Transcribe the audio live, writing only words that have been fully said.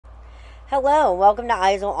Hello, welcome to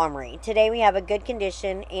Eisel Armory. Today we have a good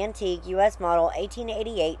condition, antique, U.S. model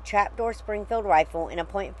 1888 Trapdoor Springfield rifle in a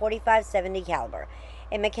 .45-70 caliber.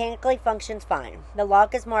 It mechanically functions fine. The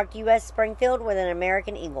lock is marked U.S. Springfield with an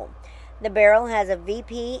American eagle. The barrel has a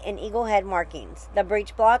VP and eagle head markings. The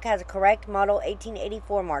breech block has a correct model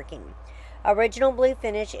 1884 marking. Original blue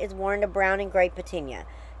finish is worn to brown and gray patina.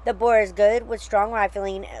 The bore is good with strong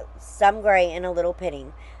rifling, some gray, and a little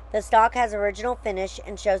pitting. The stock has original finish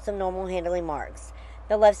and shows some normal handling marks.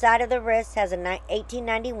 The left side of the wrist has a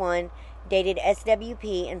 1891 dated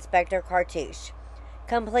SWP Inspector cartouche.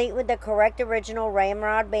 Complete with the correct original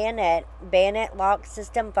ramrod bayonet, bayonet lock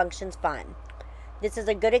system functions fine. This is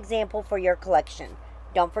a good example for your collection.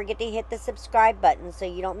 Don't forget to hit the subscribe button so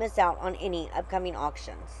you don't miss out on any upcoming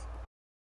auctions.